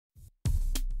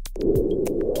Come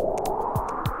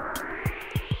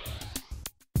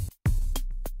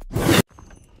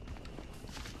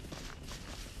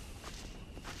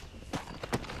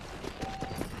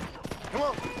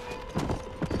on.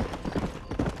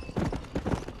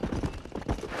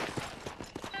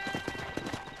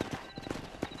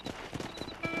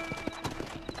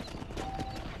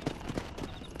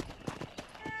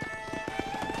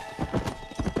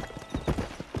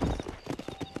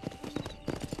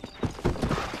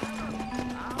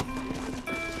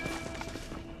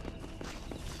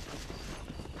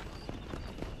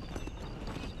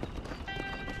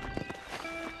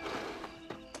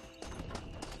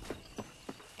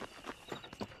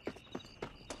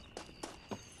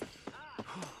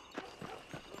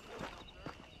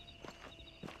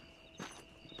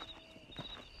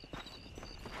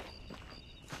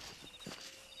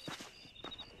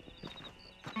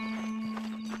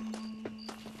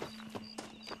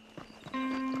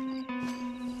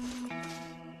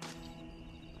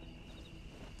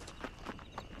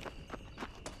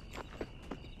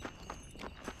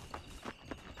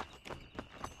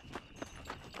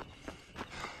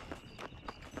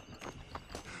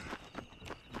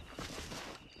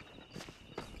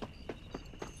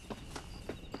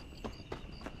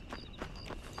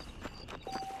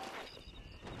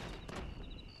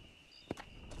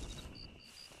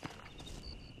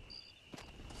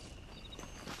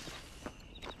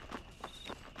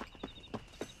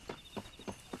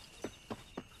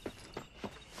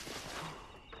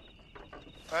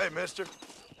 Hey, mister.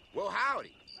 Well, howdy.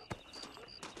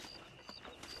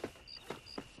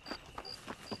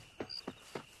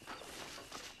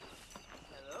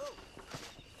 Hello.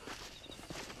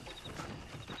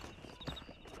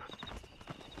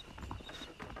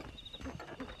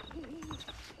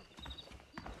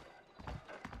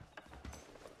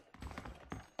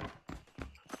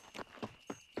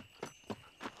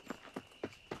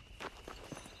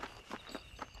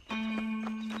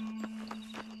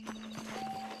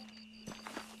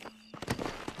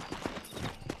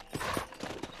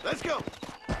 Let's go.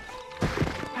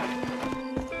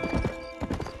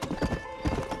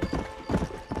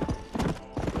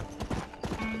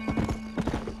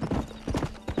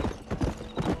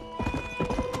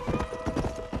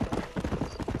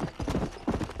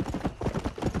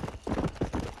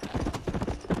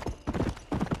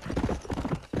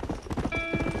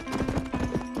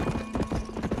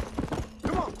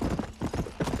 Come on.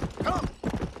 Come.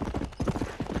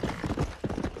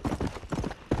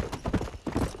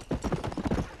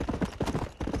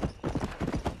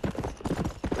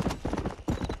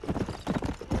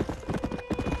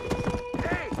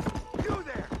 Hey, you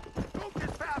there. Don't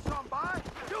just pass on by.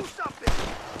 Do something.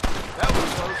 That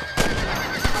was close.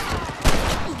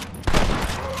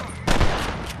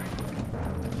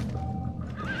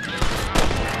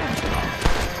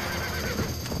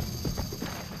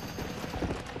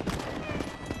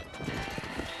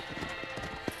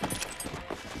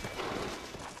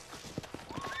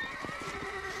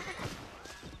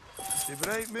 If it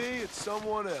ain't me, it's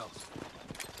someone else.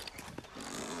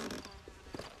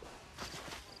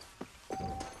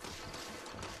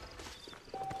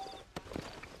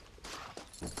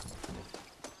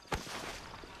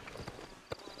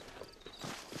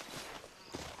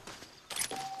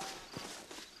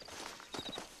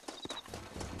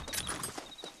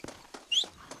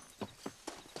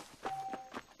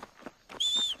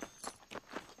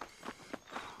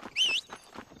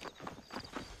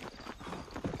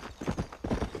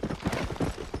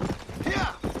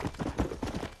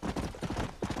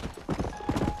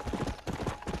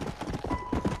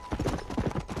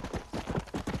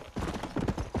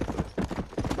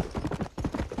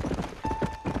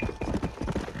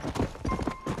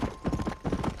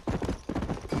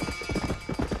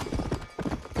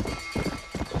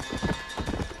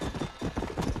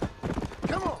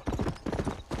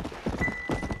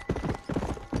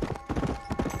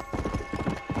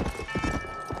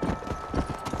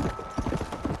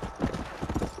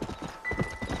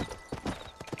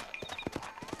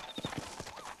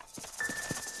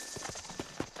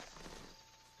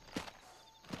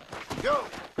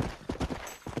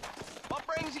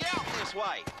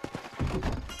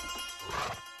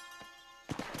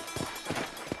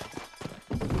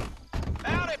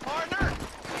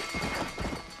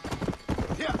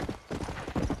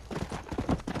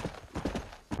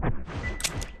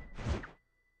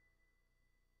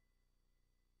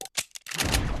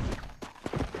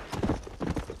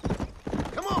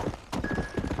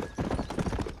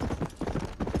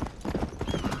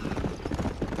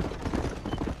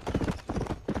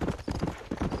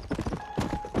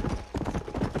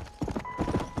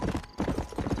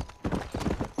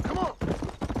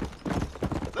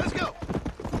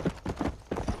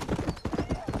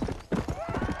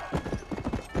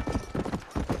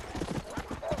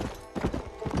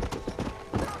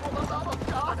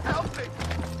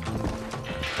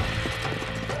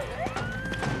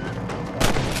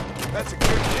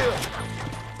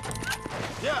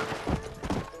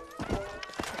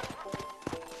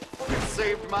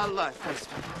 my life,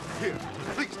 mister. Here,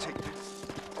 please take this.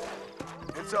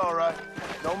 It's all right.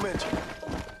 Don't mention it.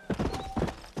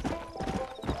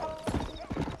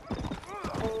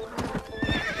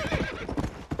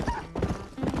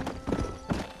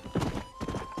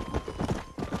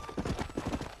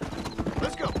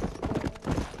 Let's go.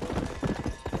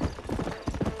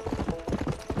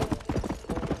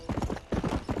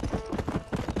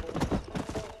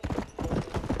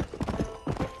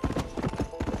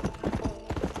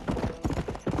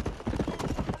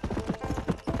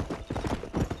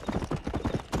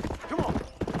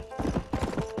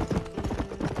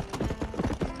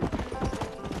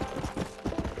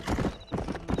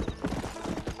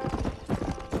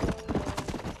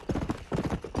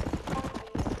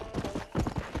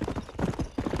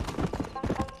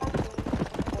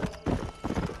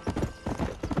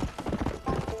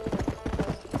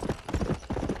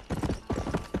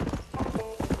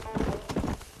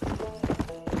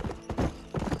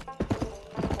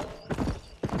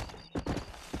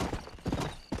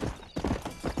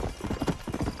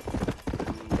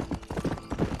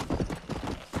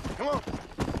 Come on.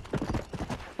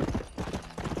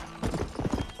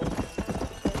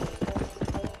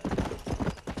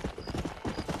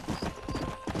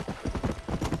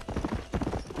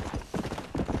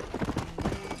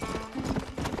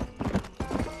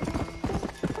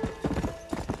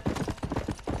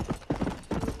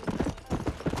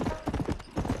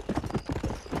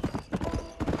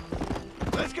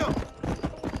 Let's go.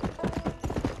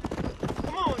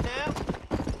 Come on now.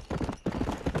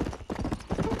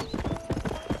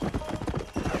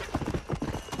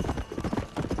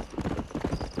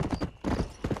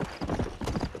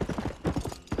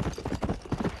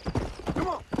 Come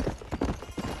on.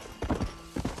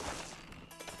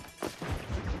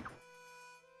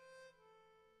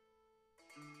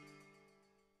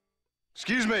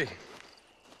 Excuse me.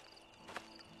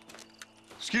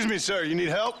 Excuse me, sir. You need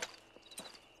help?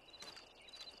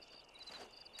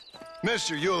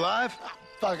 Mister, you alive?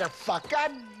 Fuck,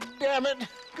 God damn it.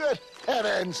 Good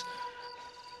heavens.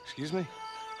 Excuse me?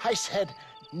 I said,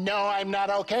 no, I'm not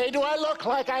okay. Do I look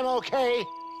like I'm okay?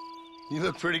 You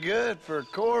look pretty good for a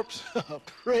corpse.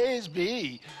 Praise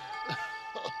be.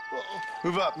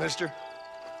 Move up, mister.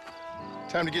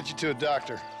 Time to get you to a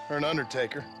doctor or an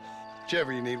undertaker.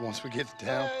 Whichever you need once we get to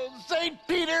town. St.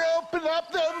 Peter, open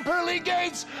up them pearly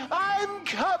gates. I'm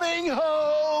coming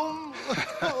home.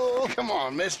 Come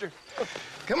on, mister.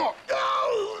 Come on.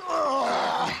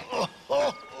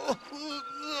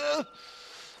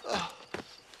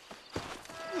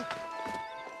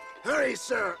 Hurry,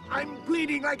 sir. I'm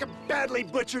bleeding like a badly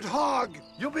butchered hog.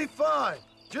 You'll be fine.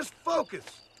 Just focus.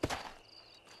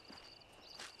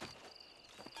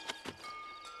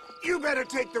 You better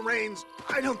take the reins.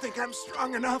 I don't think I'm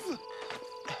strong enough.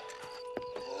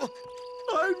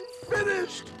 I'm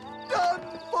finished.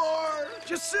 Done for.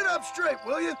 Just sit up straight,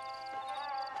 will you?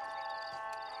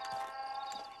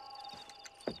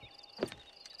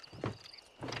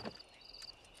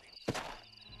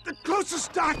 The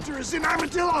closest doctor is in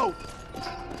Armadillo.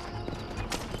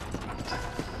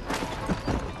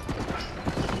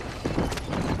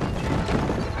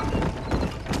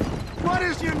 What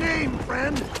is your name,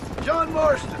 friend? John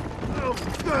Marston. Oh,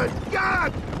 good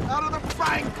God! Out of the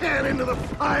frying pan into the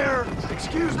fire!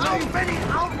 Excuse me? How many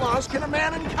outlaws can a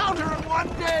man encounter in one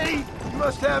day? You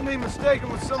must have me mistaken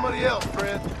with somebody else,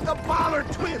 friend. The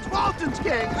Ballard twins, Walton's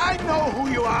gang. I know who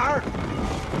you are.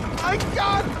 My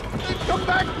God! Come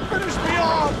back and finish me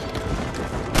off!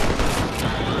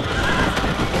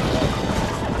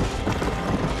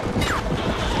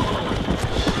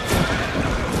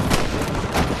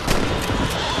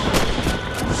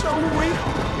 So weak.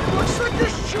 It looks like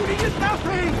they're shooting at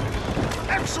nothing.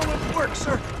 Excellent work,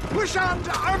 sir. Push on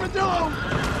to Armadillo.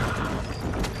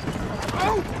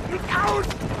 Oh, you coward!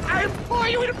 I implore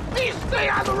you to please stay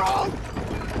on the road.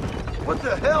 What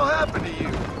the hell happened to you?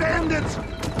 Bandits,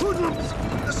 hoodlums,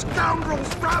 the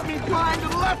scoundrels robbed me blind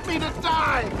and left me to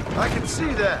die. I can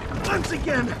see that. Once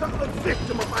again, a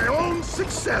victim of my own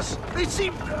success. They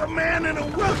seemed a man in a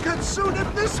well-cut suit,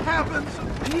 and this happens.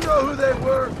 Do you know who they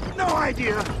were? No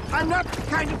idea. I'm not the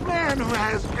kind of man who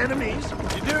has enemies.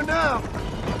 You do now.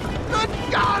 Good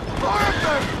God, more of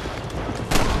them!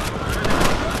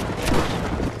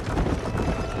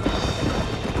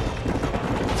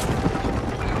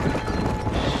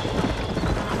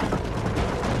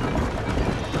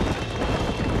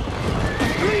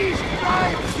 Please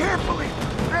drive carefully.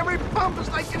 Every bump is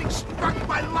like getting struck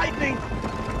by lightning.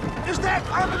 Is that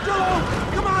Armadillo?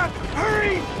 Come on,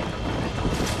 hurry!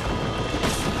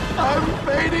 I'm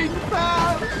fading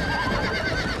fast.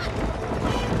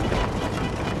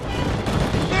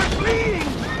 fleeing!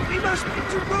 He must be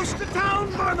too close to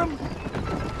town for them!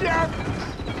 Death,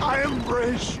 I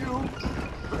embrace you.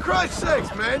 For Christ's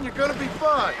sakes, man, you're gonna be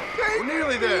fine. We're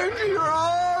nearly there. Into your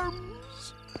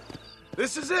arms.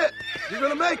 This is it. You're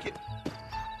gonna make it.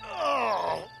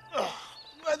 Oh,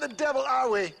 where the devil are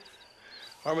we?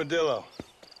 Armadillo.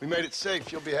 We made it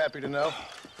safe, you'll be happy to know.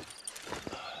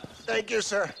 Thank you,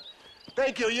 sir.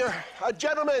 Thank you. You're a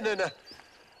gentleman and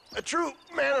a true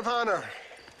man of honor.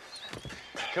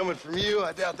 Coming from you,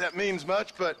 I doubt that means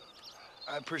much, but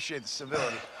I appreciate the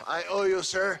civility. I owe you,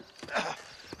 sir.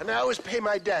 And I always pay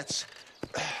my debts.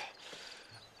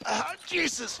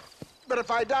 Jesus. But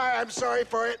if I die, I'm sorry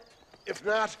for it. If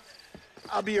not,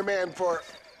 I'll be your man for...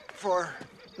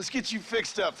 Let's get you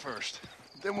fixed up first.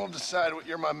 Then we'll decide what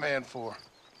you're my man for.